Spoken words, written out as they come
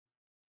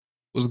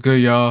What's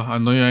good, y'all? I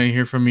know y'all ain't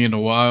hear from me in a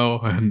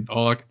while, and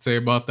all I can say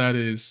about that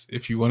is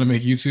if you want to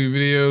make YouTube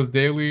videos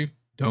daily,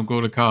 don't go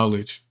to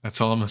college.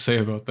 That's all I'm gonna say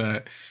about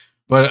that.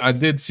 But I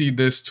did see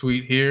this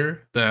tweet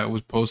here that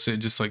was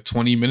posted just like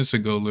 20 minutes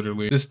ago,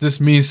 literally. This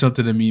means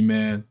something to me,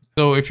 man.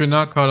 So if you're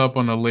not caught up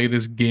on the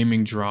latest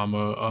gaming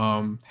drama,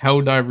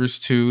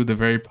 Helldivers 2, the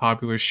very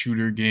popular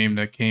shooter game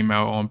that came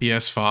out on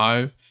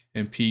PS5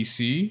 and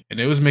PC, and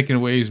it was making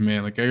waves,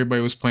 man. Like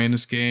everybody was playing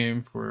this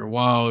game for a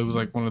while. It was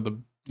like one of the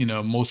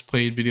most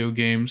played video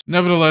games.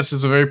 Nevertheless,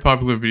 it's a very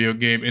popular video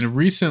game, and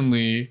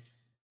recently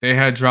they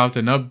had dropped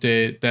an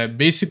update that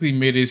basically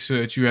made it so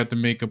that you had to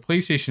make a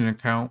PlayStation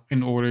account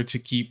in order to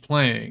keep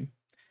playing.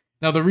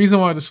 Now, the reason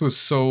why this was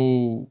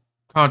so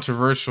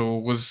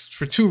controversial was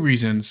for two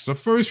reasons. The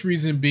first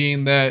reason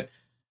being that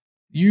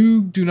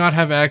you do not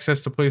have access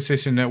to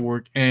PlayStation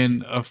Network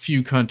in a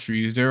few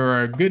countries. There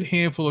are a good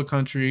handful of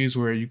countries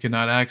where you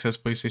cannot access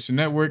PlayStation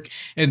Network,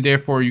 and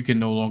therefore you can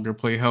no longer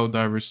play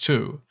Helldivers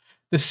 2.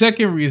 The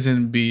second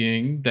reason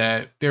being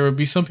that there would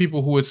be some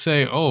people who would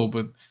say, oh,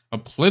 but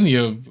plenty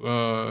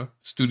of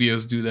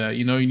studios do that.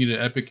 You know, you need an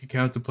Epic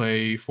account to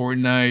play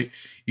Fortnite.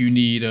 You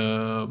need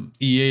a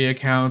EA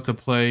account to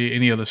play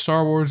any other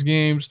Star Wars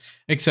games,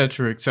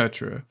 etc.,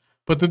 etc.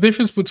 But the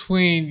difference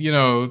between,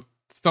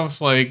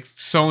 stuff like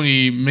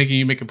Sony making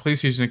you make a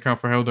PlayStation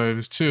account for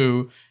Helldivers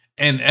 2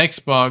 and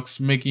Xbox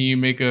making you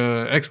make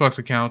a Xbox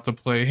account to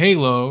play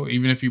Halo,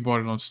 even if you bought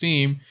it on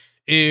Steam,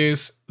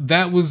 is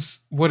that was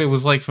what it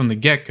was like from the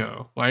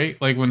get-go, right?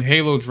 Like when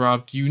Halo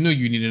dropped, you knew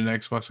you needed an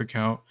Xbox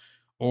account.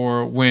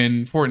 Or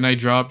when Fortnite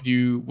dropped,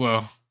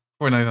 Fortnite's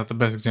not the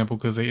best example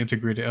because they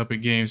integrated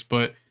Epic Games,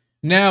 but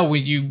now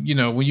when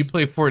you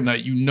play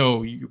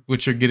Fortnite,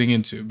 what you're getting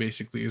into,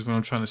 basically, is what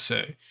I'm trying to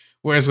say.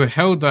 Whereas with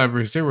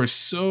Helldivers, there were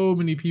so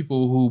many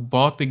people who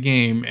bought the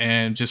game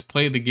and just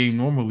played the game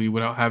normally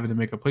without having to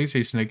make a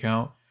PlayStation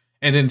account.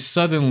 And then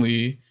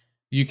suddenly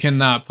you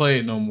cannot play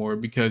it no more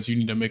because you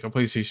need to make a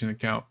PlayStation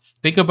account.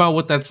 Think about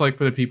what that's like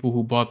for the people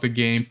who bought the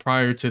game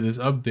prior to this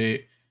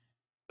update,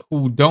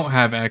 who don't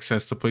have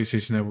access to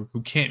PlayStation Network,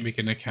 who can't make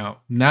an account.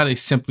 Now they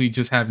simply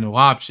just have no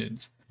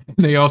options. And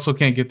they also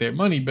can't get their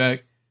money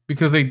back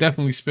because they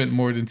definitely spent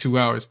more than 2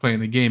 hours playing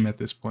the game at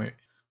this point.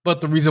 But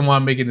the reason why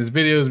I'm making this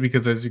video is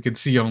because, as you can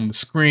see on the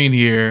screen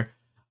here,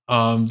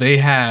 they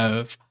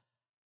have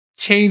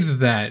changed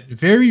that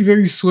very,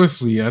 very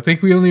swiftly. I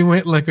think we only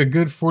went like a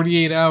good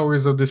 48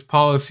 hours of this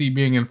policy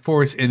being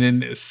enforced, and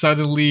then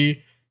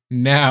suddenly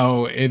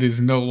now it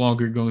is no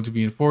longer going to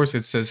be enforced.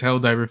 It says,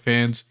 Helldiver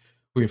fans,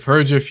 we've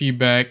heard your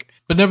feedback.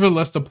 But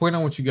nevertheless, the point I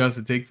want you guys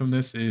to take from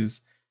this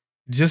is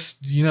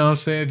just,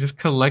 just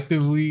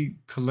collectively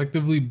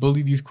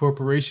bully these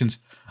corporations.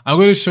 I'm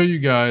going to show you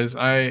guys.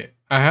 I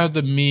have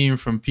the meme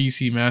from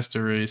PC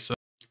Master Race.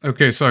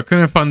 Okay, so I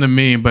couldn't find the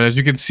meme, but as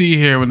you can see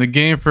here, when the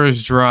game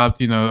first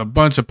dropped, a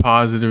bunch of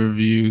positive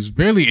reviews.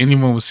 Barely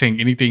anyone was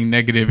saying anything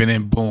negative, and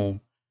then boom,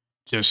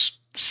 just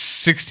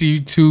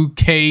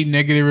 62K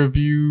negative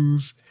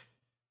reviews,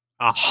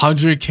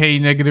 100K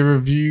negative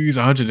reviews,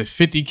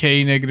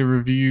 150K negative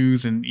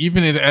reviews, and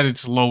even at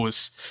its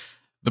lowest,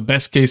 the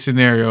best case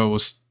scenario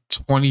was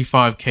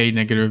 25K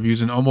negative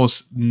reviews and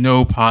almost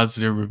no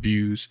positive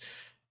reviews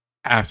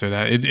after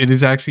that. It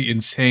is actually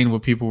insane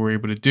what people were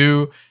able to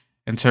do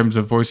in terms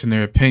of voicing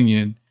their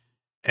opinion.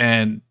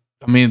 And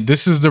I mean,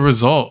 this is the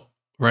result,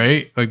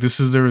 right? Like, this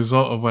is the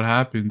result of what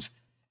happens.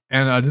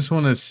 And I just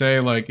want to say,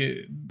 like,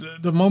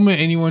 the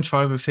moment anyone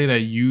tries to say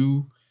that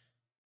you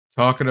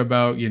talking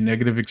about your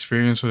negative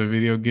experience with a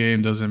video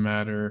game doesn't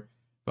matter,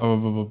 blah, blah,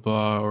 blah, blah,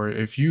 blah, or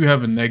if you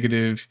have a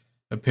negative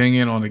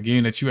opinion on a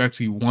game that you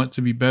actually want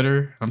to be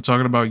better, I'm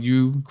talking about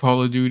you,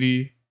 Call of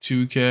Duty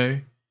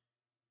 2K,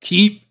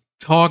 keep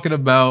talking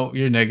about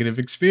your negative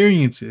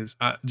experiences.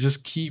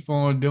 Just keep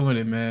on doing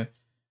it, man.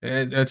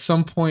 At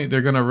some point,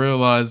 they're gonna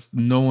realize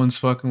no one's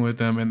fucking with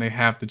them, and they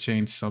have to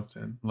change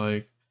something.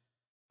 Like,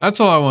 that's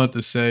all I wanted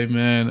to say,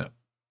 man.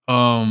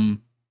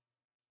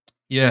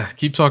 Yeah,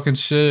 keep talking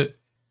shit.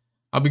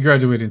 I'll be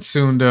graduating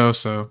soon, though,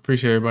 so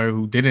appreciate everybody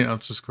who didn't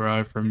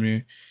unsubscribe from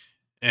me,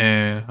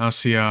 and I'll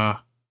see y'all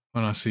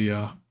when I see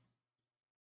y'all.